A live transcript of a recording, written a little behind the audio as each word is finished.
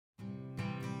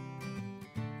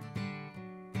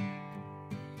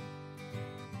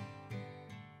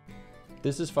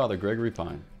This is Father Gregory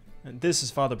Pine. And this is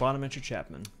Father Bonaventure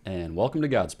Chapman. And welcome to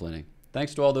Godsplaining.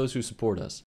 Thanks to all those who support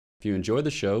us. If you enjoy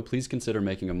the show, please consider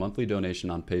making a monthly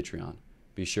donation on Patreon.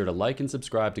 Be sure to like and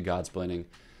subscribe to Godsplaining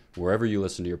wherever you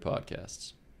listen to your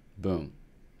podcasts. Boom.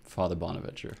 Father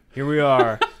Bonaventure. Here we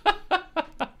are.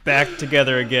 Back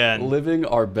together again. Living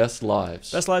our best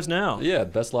lives. Best lives now. Yeah,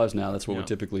 best lives now. That's what we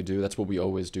typically do. That's what we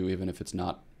always do, even if it's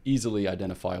not easily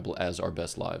identifiable as our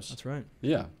best lives. That's right.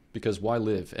 Yeah, because why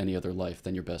live any other life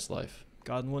than your best life?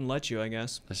 God wouldn't let you, I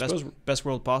guess. I suppose best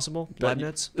world possible.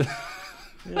 Leibniz.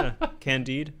 Yeah.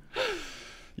 Candide.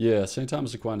 Yeah, St.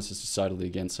 Thomas Aquinas is decidedly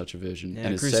against such a vision. Yeah,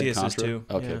 and is Crucius said is contra. too.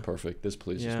 Okay, Yeah. perfect. This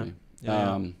pleases Yeah. me.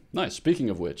 Yeah. Nice.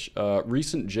 Speaking of which,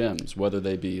 recent gems, whether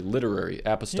they be literary,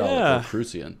 apostolic, Yeah. or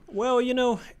Crucian. Well, you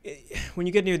know, when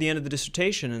you get near the end of the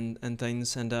dissertation and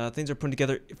things are put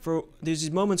together, there's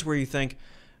these moments where you think,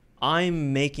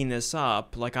 I'm making this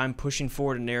up, like I'm pushing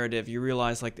forward a narrative. You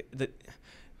realize like that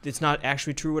it's not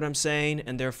actually true what I'm saying,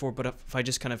 and therefore, but if I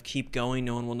just kind of keep going,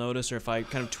 no one will notice, or if I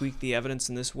kind of tweak the evidence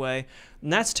in this way,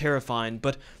 and that's terrifying.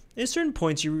 But at certain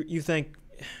points, you think,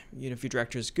 you know, if your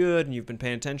director is good and you've been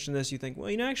paying attention to this, you think,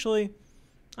 well, you know, actually,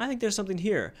 I think there's something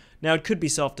here. Now, it could be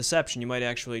self-deception. You might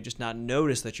actually just not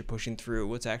notice that you're pushing through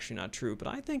what's actually not true. But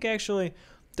I think actually,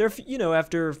 you know,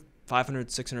 after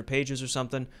 500, 600 pages or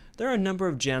something, there are a number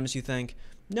of gems you think,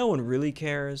 no one really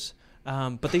cares,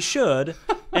 but they should,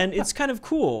 and it's kind of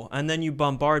cool. And then you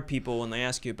bombard people when they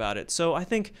ask you about it. So I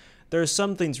think there are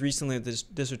some things recently in this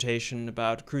dissertation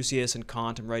about Crucius and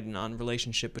Kant. I'm writing on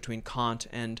relationship between Kant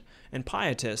and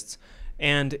pietists.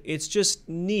 And it's just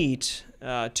neat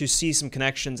to see some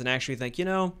connections and actually think, you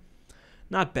know,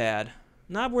 not bad.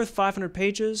 Not worth 500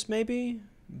 pages, maybe,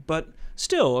 but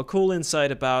still a cool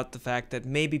insight about the fact that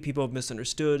maybe people have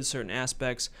misunderstood certain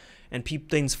aspects and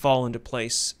things fall into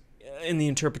place in the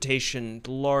interpretation,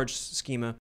 the large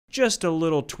schema. Just a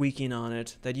little tweaking on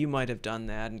it that you might have done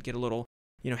that and get a little,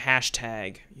 you know,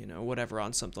 hashtag, you know, whatever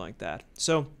on something like that.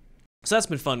 So that's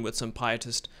been fun with some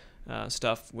pietist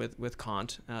stuff with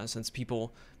Kant, since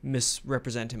people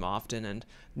misrepresent him often, and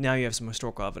now you have some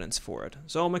historical evidence for it.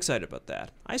 So I'm excited about that.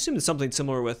 I assume it's something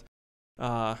similar with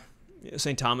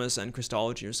St. Thomas and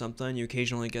Christology or something. You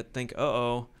occasionally think,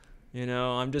 uh-oh, you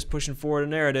know, I'm just pushing forward a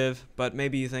narrative, but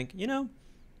maybe you think, you know,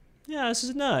 yeah, this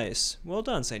is nice. Well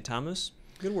done, St. Thomas.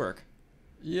 Good work.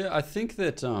 Yeah, I think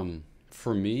that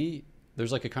for me,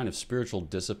 there's like a kind of spiritual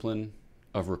discipline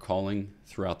of recalling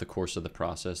throughout the course of the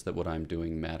process that what I'm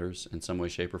doing matters in some way,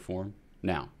 shape, or form.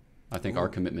 Now, I think our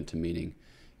commitment to meaning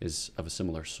is of a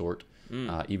similar sort.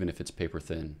 Even if it's paper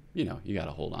thin, you know, you got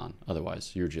to hold on.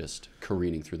 Otherwise, you're just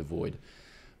careening through the void.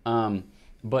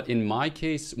 But in my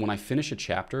case, when I finish a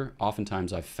chapter,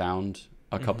 oftentimes I've found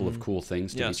a couple of cool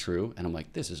things to be true, and I'm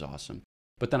like, this is awesome.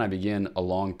 But then I begin a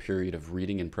long period of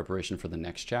reading in preparation for the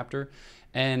next chapter.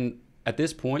 And at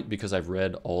this point, because I've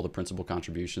read all the principal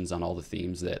contributions on all the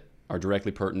themes that are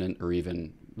directly pertinent or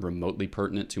even remotely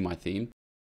pertinent to my theme,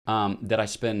 that I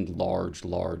spend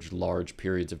large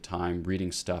periods of time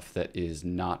reading stuff that is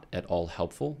not at all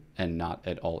helpful and not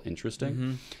at all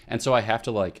interesting. And so I have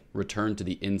to like return to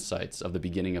the insights of the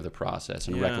beginning of the process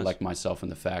and recollect myself in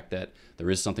the fact that there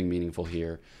is something meaningful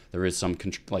here. There is some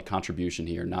contribution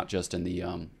here, not just in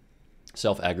the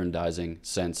self-aggrandizing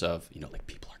sense of, you know, like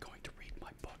people are going to read my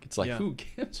book. It's like, who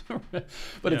gives a rip?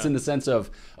 But it's in the sense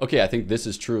of, okay, I think this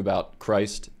is true about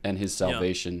Christ and his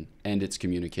salvation and its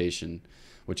communication,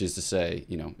 which is to say,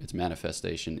 you know, its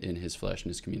manifestation in his flesh and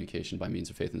his communication by means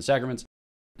of faith in the sacraments.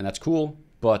 And that's cool,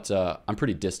 but I'm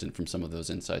pretty distant from some of those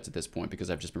insights at this point because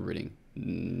I've just been reading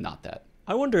not that.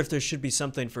 I wonder if there should be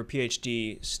something for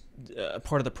PhD,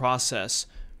 part of the process,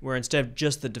 where instead of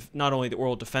just not only the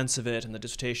oral defense of it and the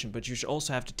dissertation, but you should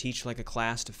also have to teach like a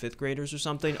class to 5th graders or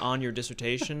something on your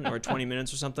dissertation or 20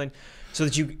 minutes or something, so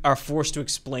that you are forced to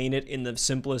explain it in the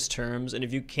simplest terms. And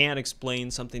if you can't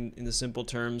explain something in the simple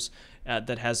terms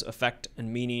that has effect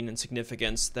and meaning and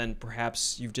significance, then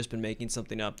perhaps you've just been making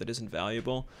something up that isn't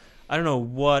valuable. I don't know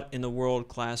what in the world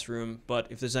classroom, but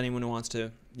if there's anyone who wants to,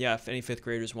 if any 5th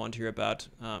graders want to hear about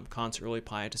Kant's early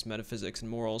pietist metaphysics and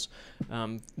morals,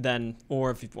 then,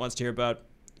 or if he wants to hear about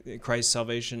Christ's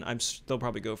salvation, they'll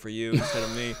probably go for you instead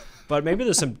of me. But maybe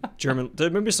there's some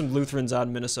some Lutherans out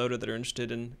in Minnesota that are interested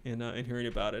in hearing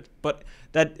about it. But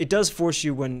that it does force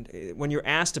you when you're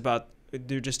asked about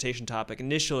the dissertation topic.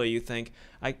 Initially, you think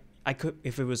I could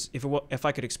if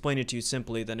I could explain it to you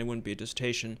simply, then it wouldn't be a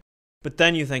dissertation. But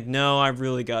then you think, no, I've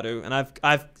really got to. And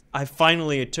I've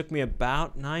finally, it took me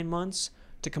about 9 months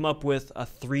to come up with a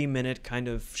 3-minute kind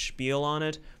of spiel on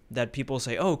it that people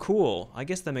say, oh, cool, I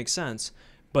guess that makes sense.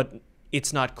 But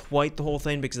it's not quite the whole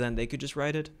thing because then they could just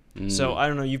write it. So I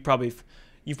don't know. You've probably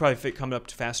come up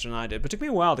faster than I did, but it took me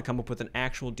a while to come up with an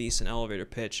actual decent elevator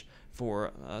pitch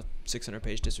for a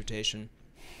 600-page dissertation.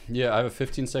 Yeah, I have a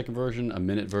 15-second version, a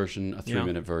minute version, a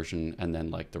 3-minute version, and then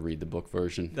like the read the book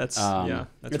version. That's it's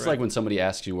right. Like when somebody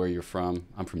asks you where you're from.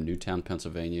 I'm from Newtown,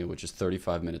 Pennsylvania, which is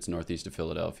 35 minutes northeast of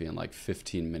Philadelphia and like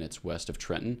 15 minutes west of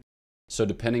Trenton. So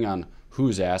depending on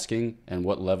who's asking and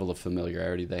what level of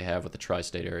familiarity they have with the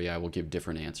tri-state area, I will give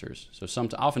different answers. So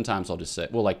oftentimes I'll just say,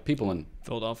 well, like people in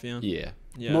Philadelphia. Yeah.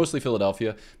 Mostly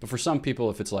Philadelphia. But for some people,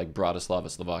 if it's like Bratislava,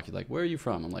 Slovakia, like, where are you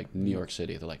from? I'm like, New York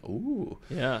City. They're like, ooh.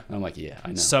 Yeah. And I'm like, yeah, I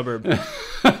know. Suburb.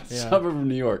 Suburb of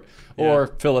New York. Or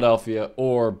Philadelphia,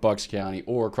 or Bucks County,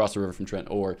 or across the river from Trent,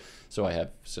 so I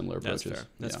have similar approaches.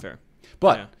 That's fair.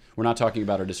 But we're not talking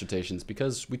about our dissertations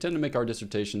because we tend to make our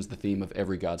dissertations the theme of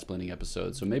every God-splitting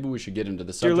episode. So maybe we should get into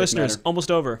the subject Dear listeners, matter. almost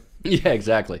over. Yeah,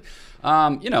 exactly.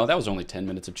 That was only 10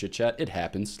 minutes of chit-chat. It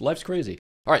happens. Life's crazy.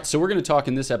 All right, so we're going to talk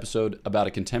in this episode about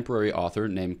a contemporary author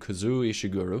named Kazuo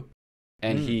Ishiguro,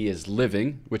 and he is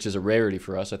living, which is a rarity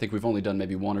for us. I think we've only done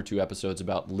maybe 1 or 2 episodes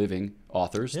about living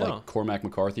authors, like Cormac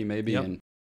McCarthy maybe, and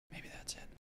maybe that's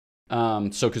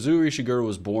it. So Kazuo Ishiguro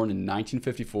was born in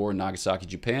 1954 in Nagasaki,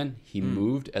 Japan. He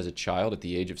moved as a child at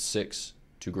the age of 6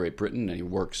 to Great Britain, and he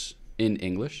works in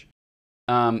English.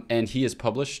 And he has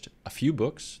published a few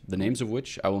books, the names of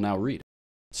which I will now read.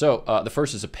 So the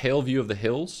first is A Pale View of the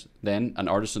Hills, then An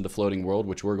Artist in the Floating World,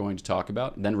 which we're going to talk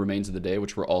about, then Remains of the Day,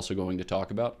 which we're also going to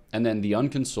talk about, and then The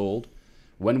Unconsoled,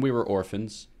 When We Were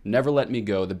Orphans, Never Let Me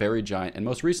Go, The Buried Giant, and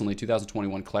most recently,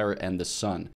 2021, Clara and the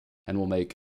Sun. And we'll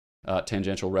make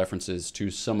tangential references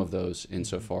to some of those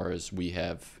insofar as we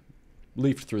have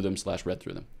leafed through them / read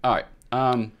through them. All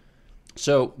right.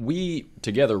 So we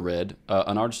together read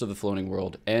An Artist of the Floating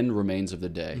World and Remains of the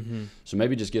Day. So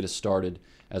maybe just get us started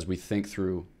as we think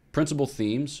through principal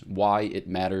themes, why it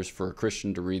matters for a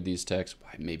Christian to read these texts,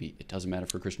 why maybe it doesn't matter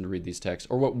for a Christian to read these texts,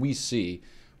 or what we see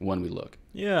when we look.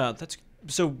 Yeah,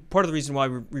 so part of the reason why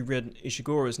we read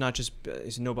Ishiguro is not just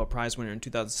he's a Nobel Prize winner in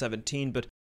 2017, but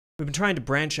we've been trying to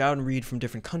branch out and read from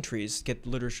different countries, get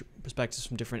literature perspectives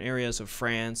from different areas of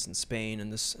France and Spain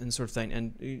and this and sort of thing.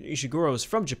 And Ishiguro is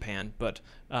from Japan, but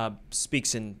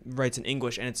writes in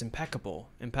English, and it's impeccable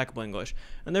English.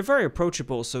 And they're very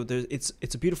approachable, so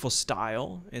it's a beautiful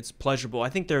style. It's pleasurable. I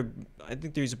think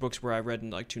these are books where I read in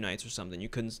like 2 nights or something. You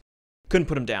couldn't put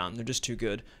them down. They're just too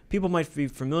good. People might be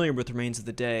familiar with Remains of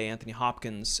the Day. Anthony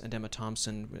Hopkins and Emma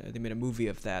Thompson, they made a movie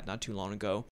of that not too long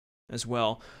ago as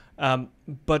well.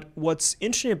 But what's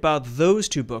interesting about those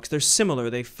 2 books, they're similar.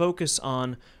 They focus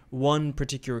on one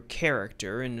particular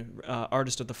character. In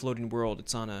Artist of the Floating World,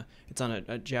 it's on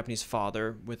a Japanese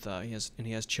father with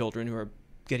he has children who are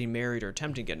getting married or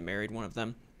attempting to get married, one of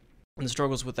them, and the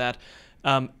struggles with that.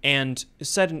 And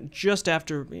set just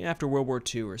after World War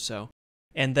II or so.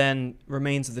 And then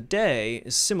Remains of the Day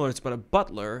is similar. It's about a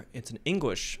butler. It's an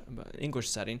English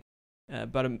setting,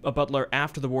 about a butler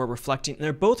after the war reflecting. And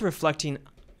they're both reflecting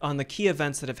on the key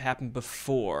events that have happened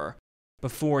before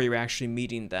you're actually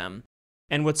meeting them.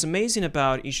 And what's amazing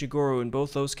about Ishiguro in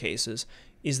both those cases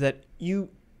is that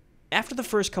after the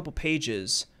first couple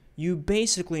pages, you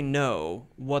basically know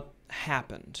what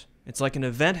happened. It's like an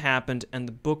event happened, and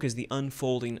the book is the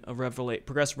unfolding of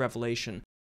progressive revelation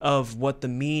of what the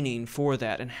meaning for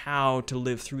that and how to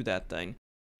live through that thing.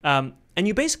 And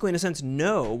you basically, in a sense,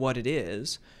 know what it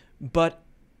is, but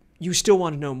you still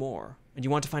want to know more. And you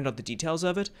want to find out the details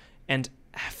of it and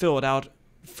fill it out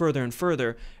further and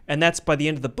further. And that's by the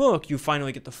end of the book, you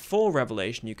finally get the full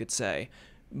revelation, you could say.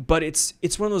 But it's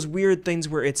one of those weird things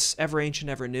where it's ever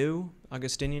ancient, ever new,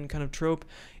 Augustinian kind of trope.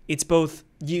 It's both,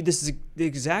 this is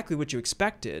exactly what you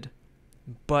expected,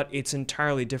 but it's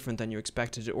entirely different than you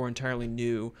expected, or entirely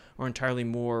new, or entirely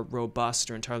more robust,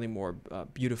 or entirely more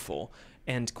beautiful,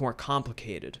 and more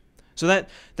complicated. So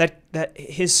that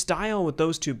his style with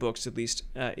those 2 books, at least,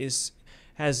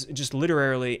 has just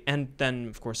literarily, and then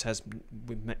of course has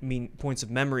points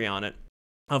of memory on it,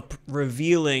 of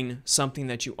revealing something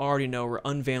that you already know, or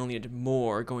unveiling it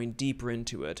more, going deeper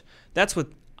into it. That's what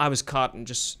I was caught and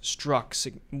just struck.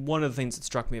 One of the things that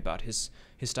struck me about his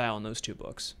style in those 2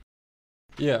 books.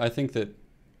 Yeah, I think that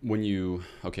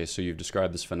so you've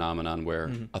described this phenomenon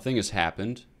where a thing has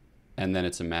happened, and then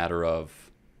it's a matter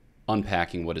of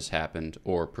unpacking what has happened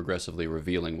or progressively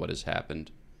revealing what has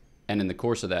happened. And in the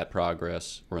course of that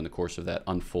progress, or in the course of that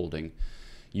unfolding,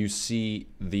 you see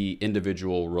the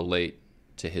individual relate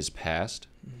to his past.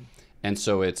 And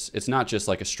so it's not just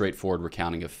like a straightforward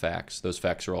recounting of facts. Those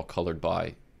facts are all colored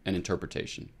by an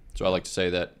interpretation. So I like to say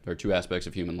that there are 2 aspects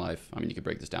of human life. I mean, you could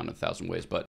break this down in 1,000 ways,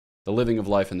 but the living of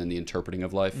life and then the interpreting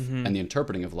of life. And the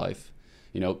interpreting of life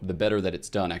the better that it's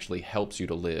done actually helps you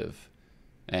to live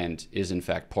and is in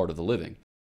fact part of the living.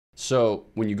 So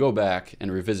when you go back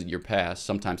and revisit your past,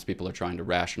 sometimes people are trying to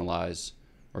rationalize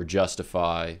or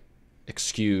justify,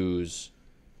 excuse,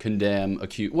 condemn,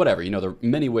 accuse, whatever. There are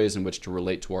many ways in which to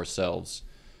relate to ourselves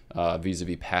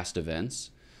vis-a-vis past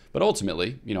events. But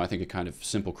ultimately, I think a kind of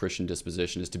simple Christian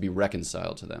disposition is to be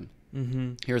reconciled to them.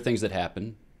 Mm-hmm. Here are things that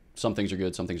happen. Some things are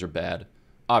good, some things are bad.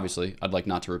 Obviously, I'd like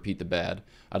not to repeat the bad.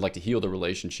 I'd like to heal the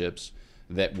relationships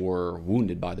that were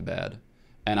wounded by the bad.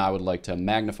 And I would like to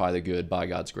magnify the good by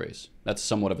God's grace. That's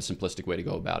somewhat of a simplistic way to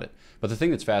go about it. But the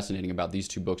thing that's fascinating about these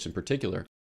two books in particular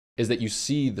is that you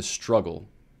see the struggle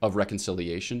of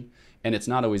reconciliation, and it's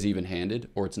not always even-handed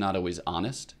or it's not always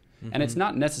honest. Mm-hmm. And it's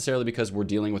not necessarily because we're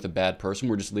dealing with a bad person.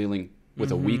 We're just dealing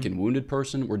with a weak and wounded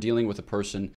person. We're dealing with a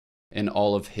person in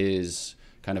all of his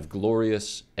kind of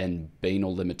glorious and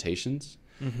banal limitations.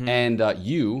 Mm-hmm. And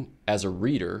you, as a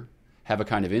reader, have a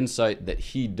kind of insight that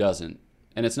he doesn't.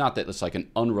 And it's not that it's like an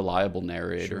unreliable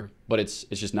narrator, sure, but it's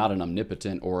just not an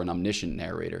omnipotent or an omniscient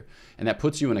narrator. And that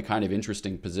puts you in a kind of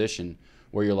interesting position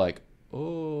where you're like,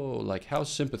 oh, like how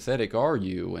sympathetic are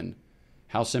you? And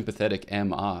how sympathetic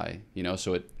am I?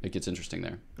 So it gets interesting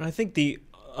there. And I think the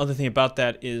other thing about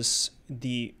that is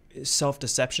the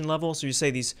self-deception level. So you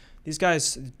say these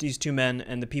guys, these two men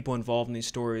and the people involved in these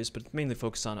stories, but mainly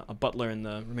focused on a butler in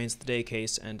the Remains of the Day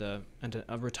case and a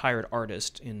retired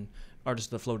artist in Artist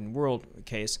of the Floating World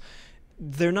case.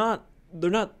 They're not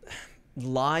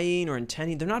lying or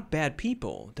intending. They're not bad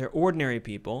people. They're ordinary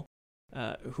people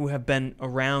who have been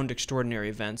around extraordinary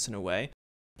events in a way.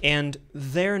 And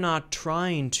they're not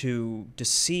trying to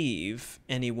deceive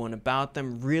anyone about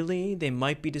them. Really, they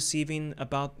might be deceiving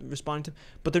about responding to them,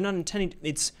 but they're not intending.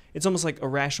 It's almost like a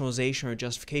rationalization or a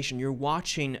justification. You're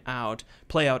watching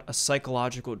play out a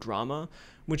psychological drama,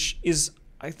 which is,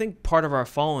 I think, part of our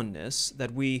fallenness,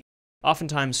 that we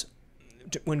oftentimes,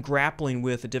 when grappling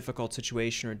with a difficult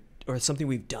situation or something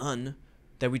we've done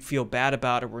that we'd feel bad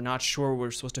about or we're not sure we're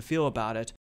supposed to feel about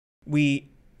it, we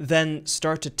then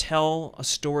start to tell a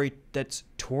story that's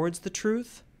towards the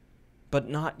truth, but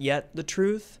not yet the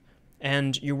truth,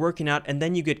 and you're working out, and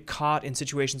then you get caught in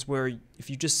situations where if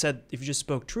you just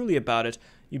spoke truly about it,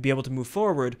 you'd be able to move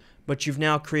forward, but you've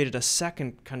now created a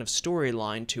second kind of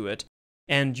storyline to it,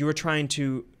 and you're trying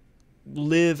to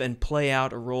live and play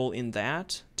out a role in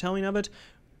that telling of it,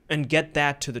 and get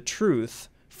that to the truth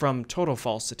from total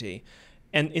falsity.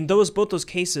 And in both those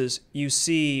cases, you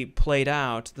see played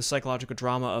out the psychological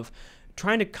drama of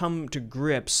trying to come to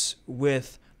grips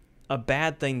with a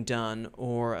bad thing done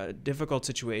or a difficult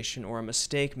situation or a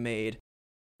mistake made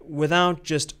without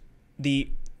just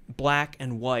the black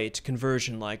and white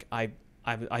conversion, like I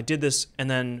did this and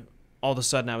then all of a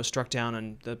sudden I was struck down,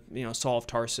 and the Saul of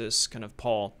Tarsus kind of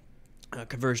Paul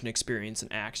conversion experience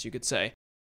in Acts, you could say.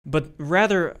 But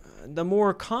rather the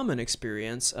more common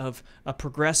experience of a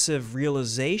progressive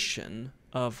realization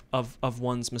of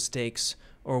one's mistakes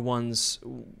or one's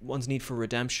need for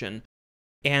redemption,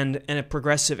 and a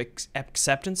progressive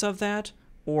acceptance of that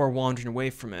or wandering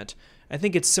away from it. I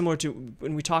think it's similar to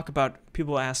when we talk about,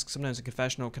 people ask sometimes in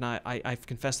confessional, I've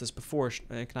confessed this before,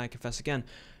 can I confess again?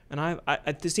 And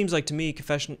it seems like to me,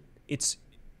 confession,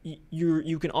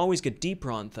 you can always get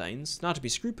deeper on things, not to be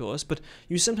scrupulous, but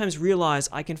you sometimes realize,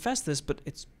 I confess this, but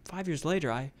it's 5 years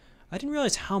later, I didn't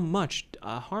realize how much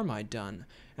harm I'd done,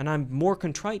 and I'm more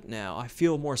contrite now. I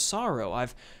feel more sorrow.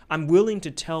 I'm willing to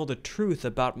tell the truth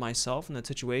about myself in that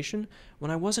situation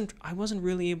when I wasn't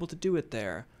really able to do it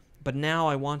there. But now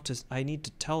I need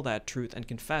to tell that truth and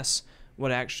confess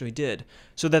what I actually did,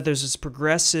 so that there's this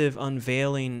progressive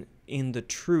unveiling in the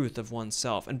truth of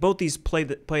oneself. And both these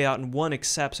play out, and one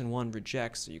accepts and one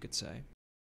rejects, you could say.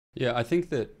 Yeah, I think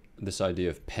that this idea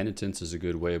of penitence is a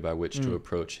good way by which to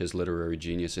approach his literary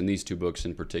genius in these two books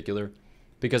in particular.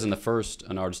 Because in the first,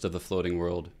 An Artist of the Floating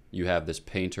World, you have this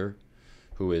painter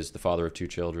who is the father of two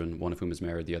children, one of whom is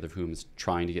married, the other of whom is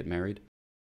trying to get married.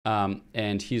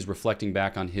 And he's reflecting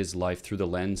back on his life through the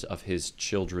lens of his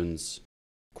children's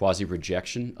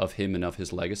quasi-rejection of him and of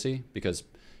his legacy. Because,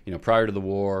 prior to the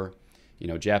war,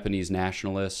 Japanese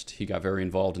nationalist, he got very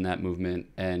involved in that movement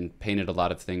and painted a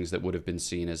lot of things that would have been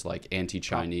seen as like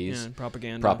anti-Chinese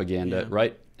propaganda, yeah.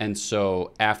 Right? And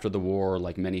so after the war,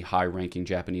 like many high-ranking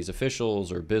Japanese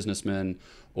officials or businessmen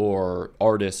or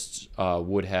artists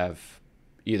would have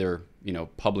either,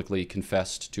 publicly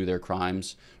confessed to their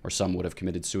crimes, or some would have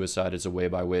committed suicide as a way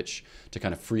by which to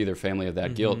kind of free their family of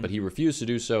that guilt. But he refused to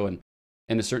do so, and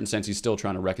in a certain sense, he's still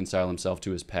trying to reconcile himself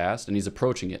to his past, and he's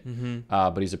approaching it,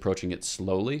 but he's approaching it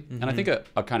slowly. And I think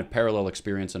a kind of parallel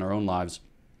experience in our own lives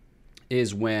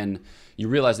is when you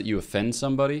realize that you offend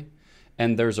somebody,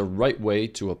 And there's a right way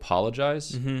to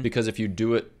apologize, Mm-hmm. because if you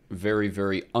do it very,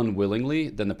 very unwillingly,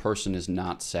 then the person is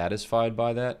not satisfied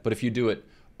by that. But if you do it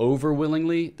over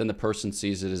willingly, then the person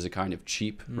sees it as a kind of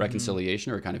cheap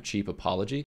reconciliation or a kind of cheap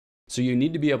apology. So you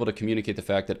need to be able to communicate the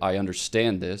fact that I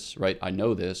understand this, right? I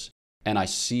know this, and I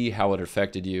see how it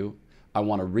affected you. I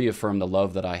want to reaffirm the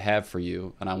love that I have for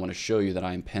you, and I want to show you that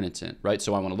I am penitent, right?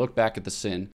 So I want to look back at the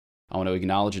sin. I want to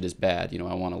acknowledge it as bad.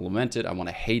 I want to lament it. I want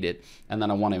to hate it. And then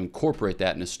I want to incorporate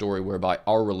that in a story whereby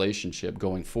our relationship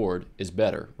going forward is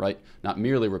better, right? Not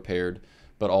merely repaired,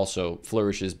 but also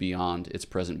flourishes beyond its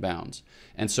present bounds.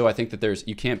 And so I think that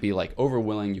you can't be like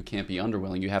overwilling, you can't be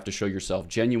underwilling. You have to show yourself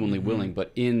genuinely willing,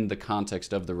 but in the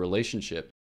context of the relationship.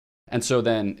 And so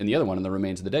then in the other one, in The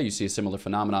Remains of the Day, you see a similar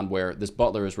phenomenon where this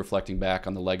butler is reflecting back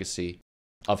on the legacy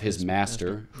of his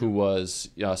master, who was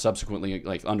subsequently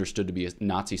like understood to be a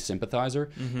Nazi sympathizer.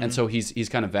 And so he's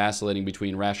kind of vacillating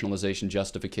between rationalization,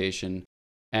 justification,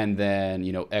 and then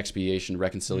expiation,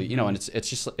 reconciliation. And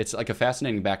it's like a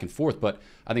fascinating back and forth. But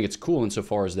I think it's cool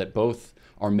insofar as that both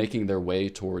are making their way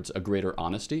towards a greater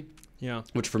honesty. Yeah,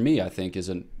 which for me I think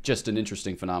is just an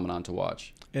interesting phenomenon to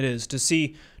watch. It is to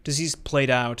see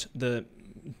played out the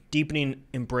deepening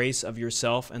embrace of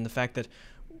yourself, and the fact that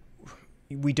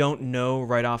we don't know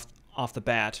right off the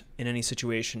bat in any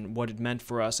situation what it meant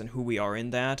for us and who we are in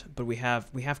that, but we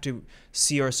have to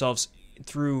see ourselves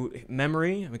through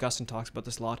memory. Augustine talks about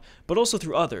this a lot, but also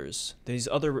through others. These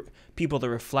other people they're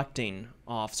reflecting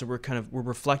off, so we're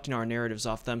reflecting our narratives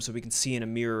off them, so we can see in a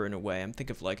mirror in a way. I'm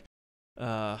thinking of like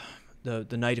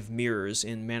the Knight of Mirrors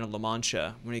in Man of La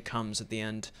Mancha, when he comes at the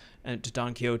end to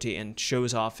Don Quixote and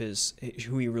shows off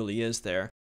who he really is there,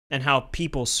 and how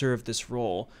people serve this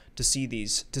role to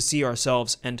see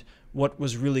ourselves and what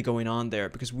was really going on there,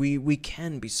 because we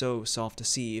can be so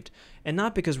self-deceived, and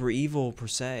not because we're evil per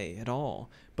se at all,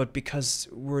 but because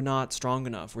we're not strong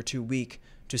enough, we're too weak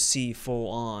to see full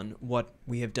on what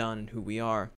we have done and who we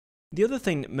are. The other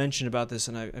thing mentioned about this,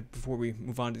 and before we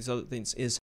move on to these other things,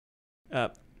 is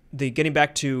getting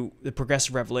back to the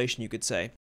progressive revelation, you could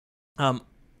say.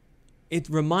 It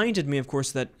reminded me, of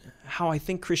course, that how I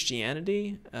think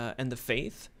Christianity and the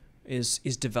faith is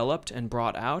developed and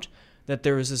brought out, that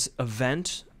there is this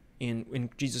event in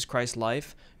Jesus Christ's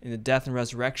life, in the death and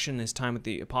resurrection, his time with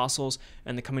the apostles,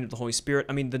 and the coming of the Holy Spirit.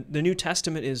 I mean, the New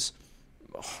Testament it's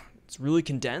really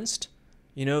condensed,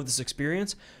 this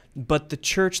experience, but the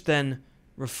church then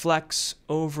reflects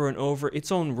over and over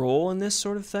its own role in this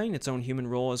sort of thing, its own human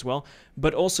role as well,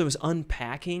 but also is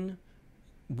unpacking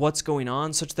what's going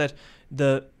on, such that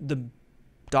the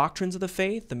doctrines of the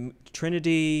faith, the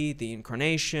Trinity, the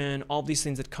Incarnation, all these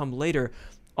things that come later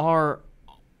are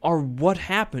what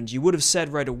happened. You would have said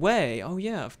right away, oh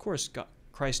yeah, of course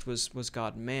Christ was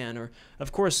God and man, or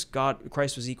of course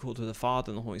Christ was equal to the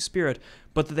Father and the Holy Spirit,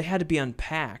 but that they had to be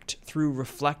unpacked through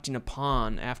reflecting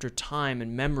upon, after time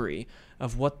and memory,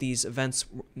 of what these events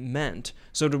meant.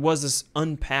 So there was this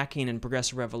unpacking and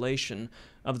progressive revelation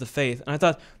of the faith. And I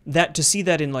thought that to see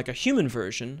that in like a human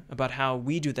version about how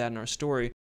we do that in our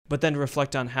story, but then to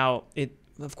reflect on how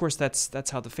of course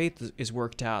that's how the faith is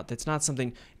worked out. That's not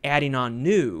something adding on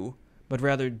new, but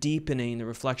rather deepening the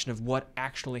reflection of what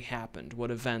actually happened, what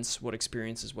events, what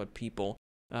experiences, what people,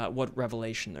 what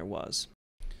revelation there was.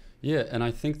 Yeah, and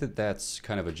I think that that's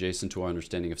kind of adjacent to our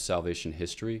understanding of salvation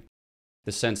history.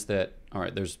 The sense that, all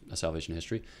right, there's a salvation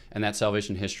history, and that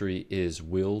salvation history is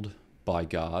willed by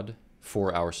God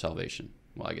for our salvation.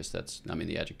 Well, I guess the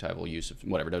adjectival use of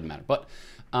whatever, doesn't matter. But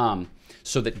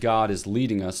so that God is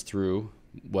leading us through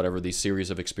whatever these series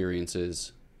of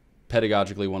experiences,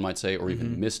 pedagogically, one might say, or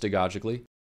even mystagogically,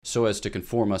 so as to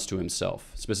conform us to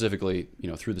himself, specifically,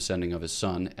 through the sending of his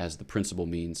Son as the principal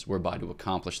means whereby to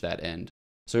accomplish that end.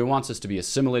 So he wants us to be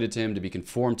assimilated to him, to be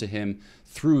conformed to him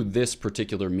through this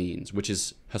particular means, which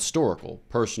is historical,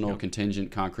 personal,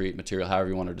 contingent, concrete, material, however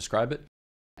you want to describe it.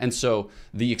 And so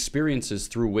the experiences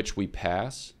through which we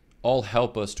pass all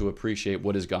help us to appreciate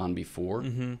what has gone before.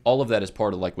 All of that is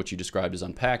part of like what you described as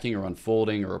unpacking or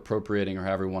unfolding or appropriating or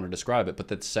however you want to describe it. But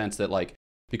that sense that like,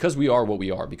 because we are what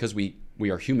we are, because we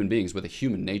are human beings with a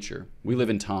human nature, we live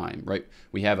in time, right?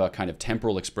 We have a kind of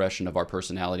temporal expression of our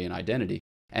personality and identity.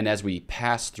 And as we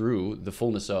pass through the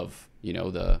fullness of,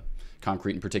 the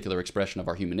concrete and particular expression of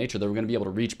our human nature, that we're going to be able to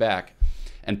reach back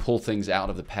and pull things out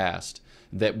of the past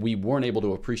that we weren't able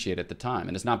to appreciate at the time.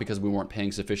 And it's not because we weren't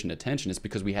paying sufficient attention, it's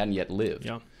because we hadn't yet lived,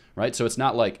 right? So it's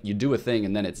not like you do a thing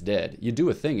and then it's dead. You do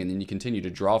a thing and then you continue to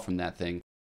draw from that thing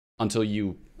until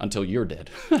you're dead.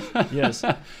 Yes.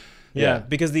 Yeah,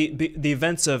 because the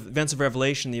events of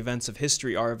Revelation, the events of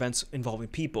history are events involving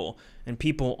people, and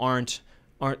people aren't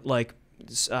like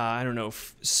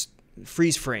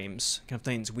freeze frames kind of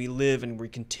things. We live and we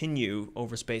continue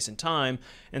over space and time,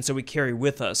 and so we carry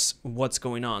with us what's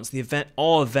going on. So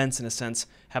all events in a sense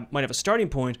might have a starting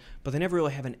point, but they never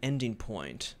really have an ending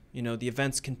point. The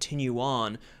events continue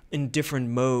on in different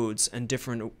modes and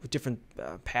different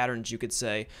patterns, you could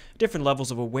say, different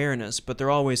levels of awareness, but they're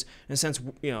always, in a sense,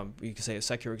 you could say a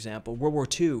secular example, World War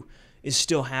II is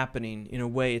still happening in a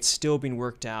way. It's still being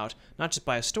worked out, not just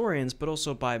by historians, but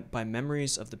also by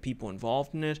memories of the people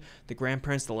involved in it, the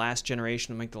grandparents, the last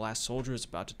generation, like the last soldier is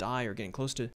about to die or getting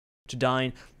close to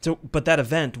dying. So, but that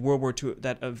event, World War II,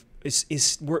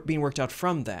 is being worked out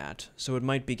from that. So it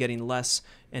might be getting less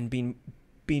and being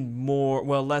more,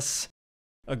 less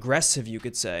aggressive, you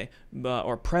could say,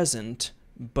 or present,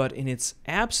 but in its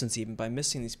absence, even by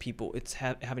missing these people, it's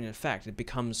having an effect. It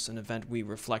becomes an event we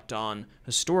reflect on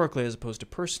historically as opposed to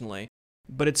personally,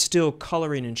 but it's still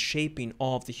coloring and shaping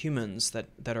all of the humans that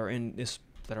are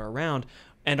around,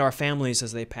 and our families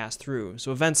as they pass through.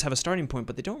 So events have a starting point,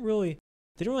 but they don't really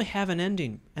have an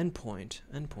end point.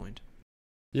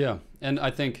 Yeah, and I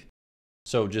think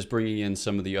so. Just bringing in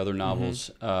some of the other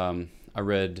novels, I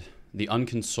read The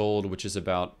Unconsoled, which is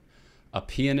about a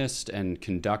pianist and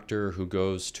conductor who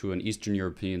goes to an Eastern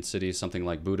European city, something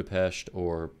like Budapest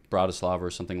or Bratislava or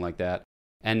something like that.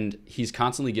 And he's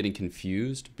constantly getting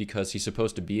confused because he's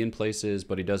supposed to be in places,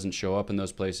 but he doesn't show up in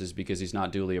those places because he's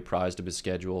not duly apprised of his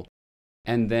schedule.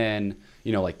 And then,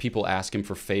 people ask him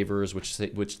for favors,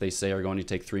 which they say are going to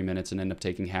take 3 minutes and end up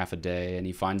taking half a day. And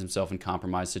he finds himself in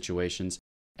compromised situations.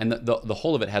 And the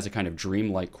whole of it has a kind of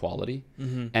dreamlike quality.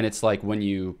 And it's like when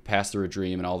you pass through a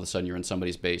dream and all of a sudden you're in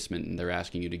somebody's basement and they're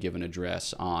asking you to give an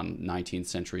address on 19th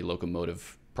century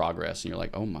locomotive progress. And you're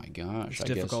like, oh my gosh. It's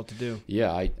difficult to do.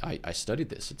 Yeah, I studied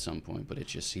this at some point, but it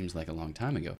just seems like a long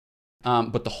time ago.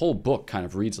 But the whole book kind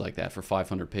of reads like that for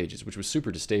 500 pages, which was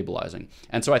super destabilizing.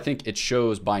 And so I think it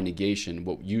shows by negation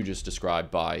what you just described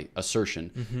by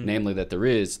assertion, namely that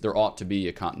there ought to be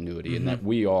a continuity and that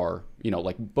we are,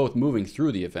 both moving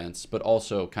through the events, but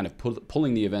also kind of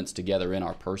pulling the events together in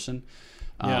our person,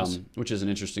 which is an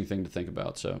interesting thing to think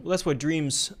about. So that's why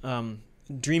dreams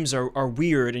are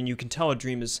weird, and you can tell a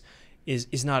dream is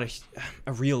not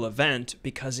a real event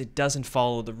because it doesn't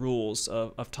follow the rules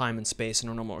of time and space in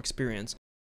our normal experience.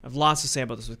 I have lots to say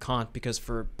about this with Kant because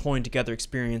for pulling together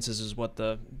experiences is what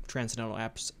the transcendental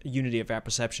unity of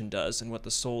apperception does and what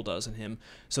the soul does in him,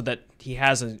 so that he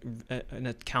has an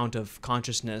account of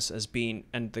consciousness as being,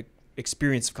 and the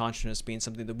experience of consciousness being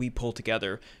something that we pull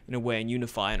together in a way and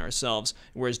unify in ourselves,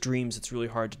 whereas dreams, it's really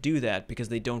hard to do that because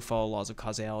they don't follow laws of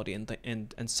causality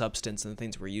and substance and the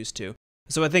things we're used to.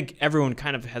 So I think everyone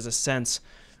kind of has a sense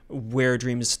where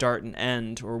dreams start and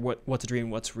end, or what's a dream,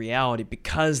 what's reality,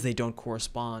 because they don't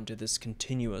correspond to this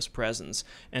continuous presence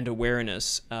and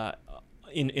awareness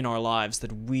in our lives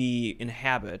that we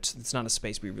inhabit. It's not a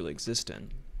space we really exist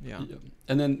in. Yeah.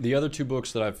 And then the other two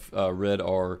books that I've read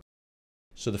are,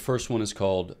 so the first one is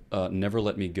called Never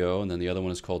Let Me Go, and then the other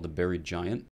one is called The Buried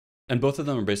Giant. And both of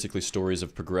them are basically stories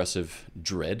of progressive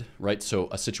dread, right? So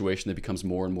a situation that becomes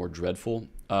more and more dreadful.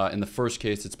 In the first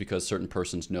case, it's because certain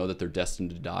persons know that they're destined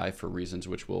to die for reasons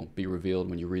which will be revealed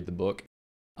when you read the book.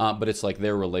 But it's like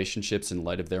their relationships in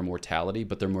light of their mortality,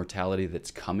 but their mortality that's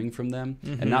coming from them.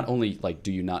 And not only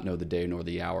do you not know the day nor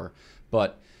the hour,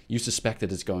 but you suspect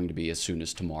that it's going to be as soon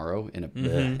as tomorrow in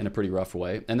a pretty rough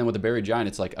way. And then with The Buried Giant,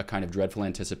 it's like a kind of dreadful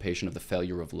anticipation of the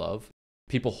failure of love.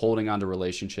 People holding on to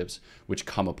relationships which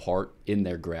come apart in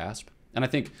their grasp. And I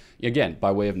think, again, by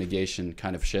way of negation,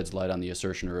 kind of sheds light on the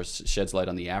assertion or sheds light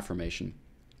on the affirmation.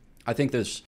 I think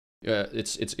there's,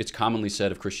 it's commonly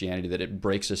said of Christianity that it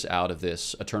breaks us out of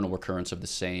this eternal recurrence of the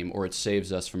same, or it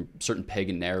saves us from certain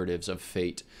pagan narratives of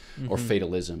fate or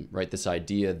fatalism, right? This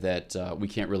idea that we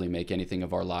can't really make anything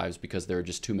of our lives because there are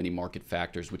just too many market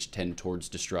factors which tend towards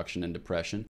destruction and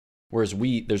depression. Whereas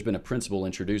there's been a principle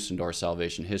introduced into our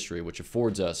salvation history which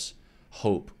affords us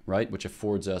hope, right? Which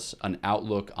affords us an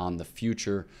outlook on the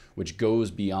future, which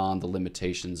goes beyond the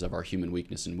limitations of our human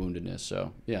weakness and woundedness.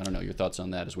 So, yeah, I don't know, your thoughts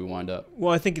on that as we wind up.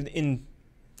 Well, I think in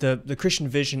the Christian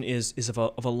vision is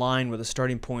of a line with a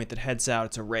starting point that heads out.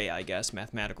 It's a ray, I guess,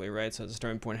 mathematically, right? So the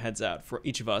starting point heads out for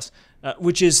each of us,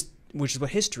 which is what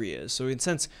history is. So in a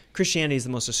sense, Christianity is the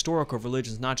most historical of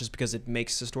religions, not just because it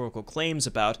makes historical claims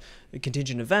about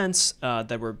contingent events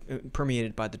that were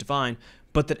permeated by the divine,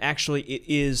 but that actually it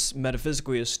is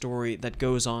metaphysically a story that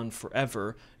goes on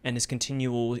forever and is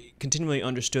continually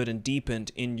understood and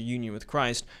deepened in union with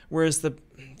Christ, whereas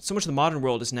so much of the modern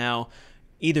world is now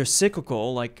either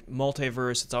cyclical, like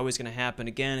multiverse, it's always going to happen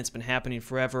again, it's been happening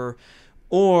forever,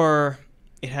 or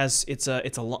it's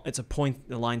a point,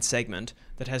 a line segment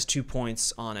that has 2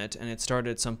 points on it, and it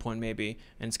started at some point maybe,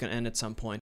 and it's going to end at some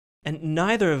point. And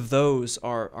neither of those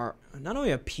are not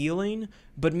only appealing,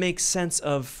 but make sense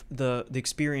of the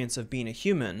experience of being a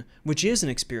human, which is an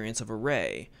experience of a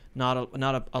ray, not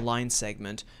a line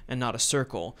segment and not a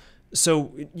circle.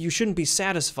 So you shouldn't be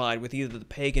satisfied with either the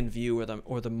pagan view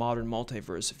or the modern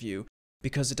multiverse view,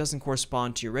 because it doesn't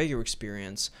correspond to your regular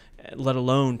experience, let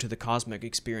alone to the cosmic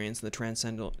experience and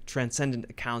the transcendent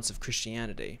accounts of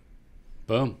Christianity.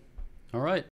 Boom. All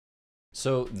right.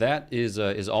 So that is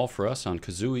all for us on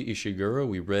Kazuo Ishiguro.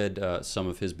 We read some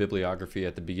of his bibliography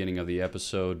at the beginning of the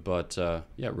episode, but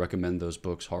recommend those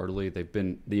books heartily. They've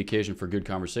been the occasion for good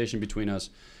conversation between us,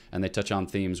 and they touch on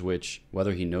themes which,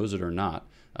 whether he knows it or not,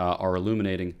 are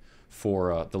illuminating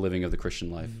for the living of the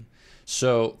Christian life. Mm-hmm.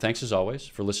 So thanks as always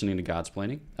for listening to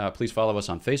Godsplaining. Please follow us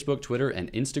on Facebook, Twitter, and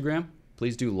Instagram.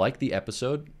 Please do like the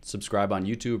episode, subscribe on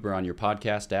YouTube or on your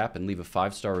podcast app, and leave a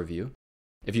 5-star review.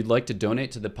 If you'd like to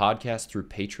donate to the podcast through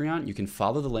Patreon, you can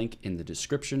follow the link in the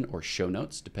description or show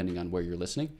notes, depending on where you're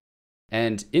listening.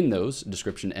 And in those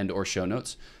description and or show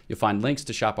notes, you'll find links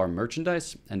to shop our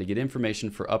merchandise and to get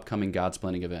information for upcoming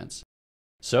Godsplaining events.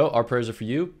 So our prayers are for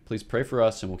you. Please pray for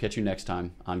us, and we'll catch you next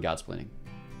time on Godsplaining.